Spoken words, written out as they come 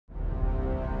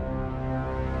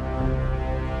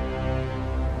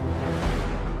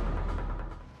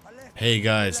Hey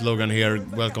guys, Logan here.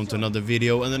 Welcome to another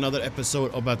video and another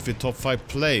episode of Battlefield Top 5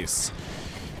 Plays.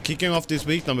 Kicking off this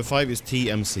week, number 5 is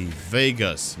TMC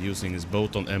Vegas, using his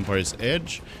boat on Empire's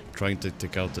Edge, trying to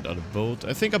take out that other boat.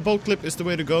 I think a boat clip is the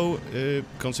way to go,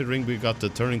 considering we got the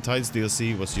Turning Tides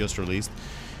DLC was just released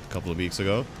a couple of weeks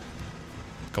ago.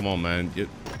 Come on, man.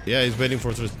 Yeah, he's waiting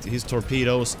for his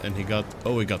torpedoes, and he got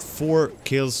 4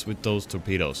 kills with those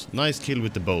torpedoes. Nice kill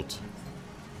with the boat.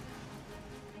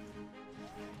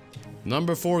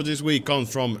 Number 4 this week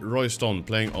comes from Royston,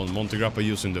 playing on Monte Grappa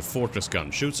using the Fortress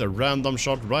gun. Shoots a random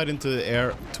shot right into the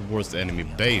air towards the enemy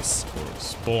base or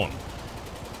spawn.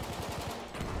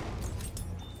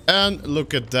 And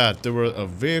look at that, there were a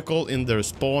vehicle in their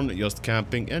spawn just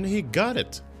camping and he got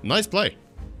it. Nice play.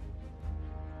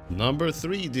 Number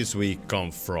 3 this week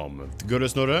comes from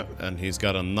Snorre, and he's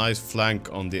got a nice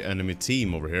flank on the enemy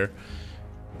team over here.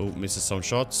 Oh, misses some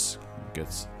shots.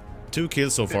 Gets 2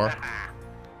 kills so far.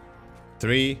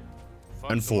 3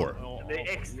 and 4.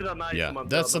 Yeah,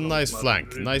 that's a nice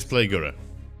flank. Nice play, Gurre.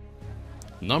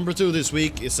 Number 2 this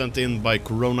week is sent in by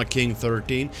Corona King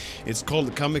 13. It's called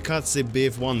Kamikaze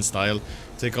BF1 style.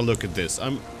 Take a look at this.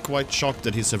 I'm quite shocked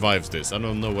that he survives this. I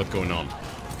don't know what's going on.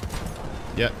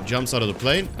 Yeah, jumps out of the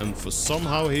plane, and for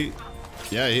somehow he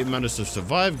managed to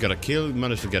survive, got a kill,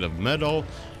 managed to get a medal.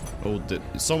 Oh,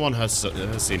 someone has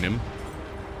seen him.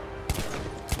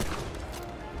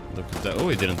 Look at that. Oh,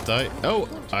 he didn't die. Oh,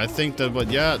 I think that, but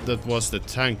yeah, that was the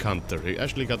tank hunter. He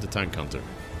actually got the tank hunter.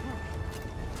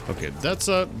 Okay, that's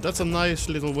a nice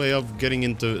little way of getting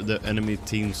into the enemy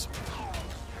teams,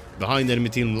 behind enemy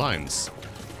team lines.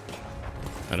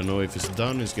 I don't know if he's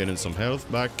done. He's getting some health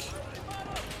back.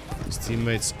 His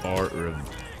teammates are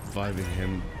reviving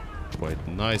him quite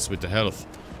nice with the health.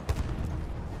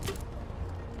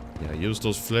 Yeah, use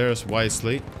those flares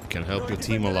wisely. Can help your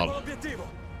team a lot.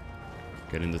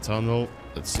 Get in the tunnel.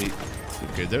 Let's see.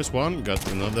 Okay, there's one. Got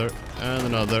another and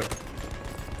another.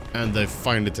 And they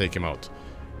finally take him out.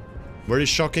 Very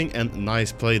shocking and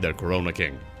nice play there, Corona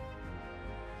King.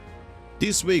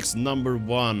 This week's number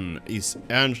 1 is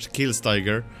Ernst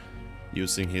Killsteiger,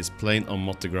 using his plane on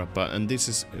Monte Grappa. And this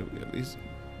is...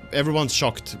 everyone's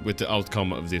shocked with the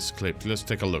outcome of this clip. Let's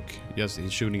take a look. Yes,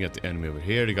 he's shooting at the enemy over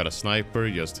here. He got a sniper.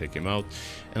 Just take him out.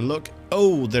 And look.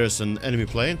 Oh, there's an enemy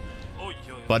plane.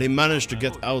 But he managed to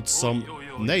get out some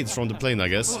nades from the plane, I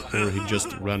guess, or he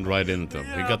just ran right into them.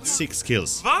 He got 6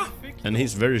 kills, and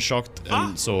he's very shocked,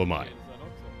 and so am I.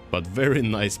 But very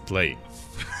nice play.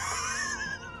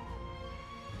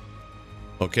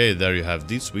 Okay, there you have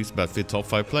this week's Battlefield Top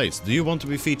 5 Plays. Do you want to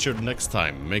be featured next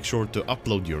time? Make sure to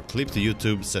upload your clip to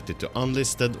YouTube, set it to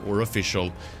unlisted or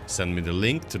official. Send me the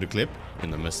link to the clip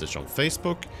in a message on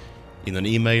Facebook, in an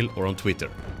email, or on Twitter.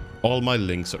 All my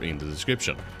links are in the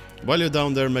description. While you're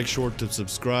down there, make sure to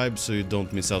subscribe so you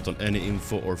don't miss out on any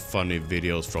info or funny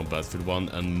videos from Battlefield 1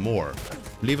 and more.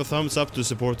 Leave a thumbs up to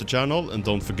support the channel, and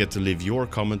don't forget to leave your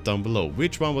comment down below.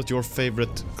 Which one was your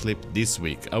favorite clip this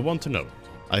week? I want to know.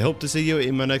 I hope to see you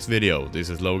in my next video.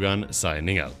 This is Logan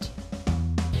signing out.